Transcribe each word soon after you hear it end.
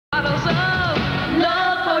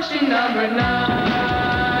Lucky number 9.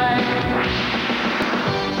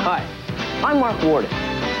 Hi, I'm Marc Worden.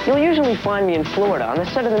 You'll usually find me in Florida on the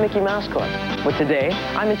set of the Mickey Mouse Club. But today,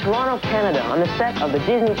 I'm in Toronto, Canada on the set of the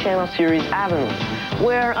Disney Channel series Avonlea,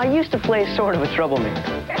 where I used to play sort of a troublemaker.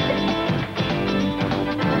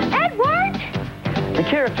 Edward! The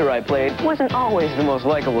character I played wasn't always the most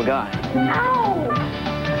likable guy.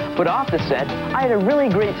 Ow! But off the set, I had a really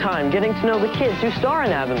great time getting to know the kids who star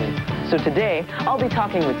in Avonlea. So today, I'll be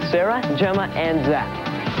talking with Sarah, Gema, and Zach.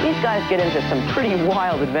 These guys get into some pretty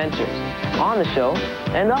wild adventures, on the show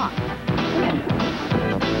and off.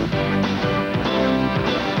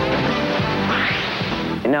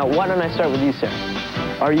 And now, why don't I start with you,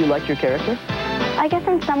 Sarah? Are you like your character? I guess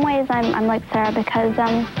in some ways I'm like Sarah because,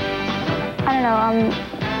 I don't know,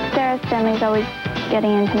 Sarah Stanley's always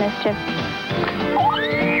getting into mischief.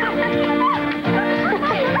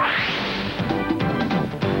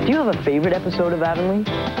 Do you have a favorite episode of Avonlea?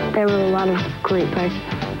 There were a lot of great parts,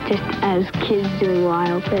 just as kids doing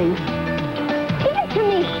wild things. Give it to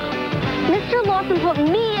me! Mr. Lawson put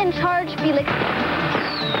me in charge, Felix.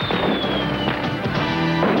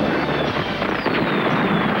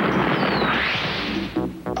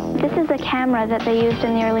 This is a camera that they used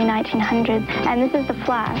in the early 1900s, and this is the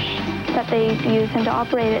flash that they used, and to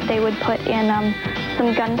operate it, they would put in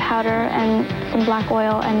some gunpowder and some black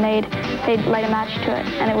oil, and they'd light a match to it,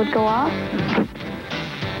 and it would go off.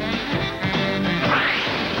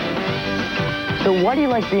 So why do you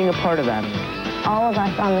like being a part of Avonlea? All of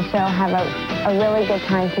us on the show have a really good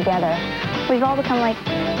time together. We've all become like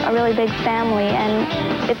a really big family, and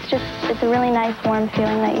it's a really nice, warm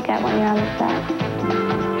feeling that you get when you're on the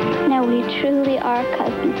set. Now we truly are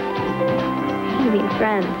cousins. Maybe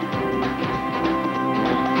friends.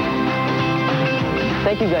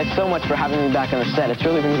 Thank you guys so much for having me back on the set. It's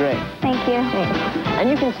really been great. Thank you. And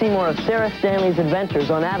you can see more of Sarah Stanley's adventures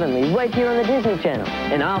on Avonlea right here on the Disney Channel.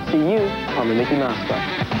 And I'll see you on the Mickey Mouse Club.